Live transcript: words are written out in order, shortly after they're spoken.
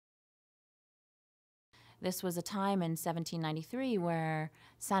This was a time in 1793 where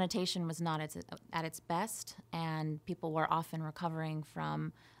sanitation was not at its best, and people were often recovering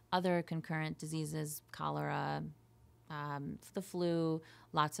from other concurrent diseases, cholera, the flu,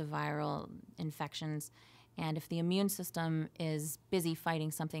 lots of viral infections. And if the immune system is busy fighting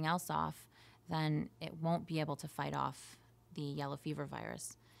something else off, then it won't be able to fight off the yellow fever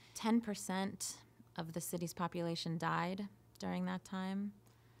virus. 10% of the city's population died during that time.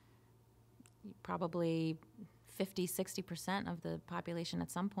 Probably 50–60% of the population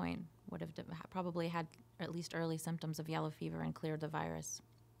at some point would have probably had at least early symptoms of yellow fever and cleared the virus.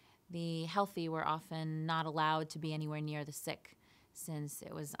 The healthy were often not allowed to be anywhere near the sick, since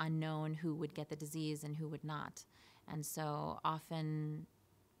it was unknown who would get the disease and who would not. And so often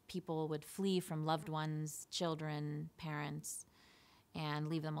people would flee from loved ones, children, parents, and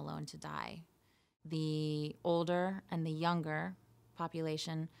leave them alone to die. The older and the younger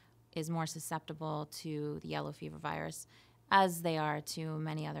population is more susceptible to the yellow fever virus, as they are to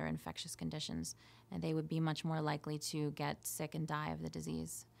many other infectious conditions, and they would be much more likely to get sick and die of the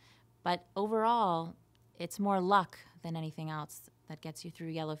disease. But overall, it's more luck than anything else that gets you through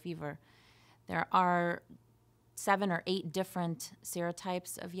yellow fever. There are 7 or 8 different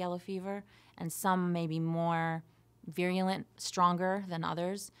serotypes of yellow fever, and some may be more virulent, stronger than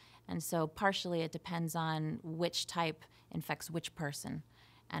others. And so partially it depends on which type infects which person,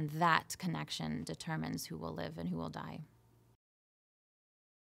 and that connection determines who will live and who will die.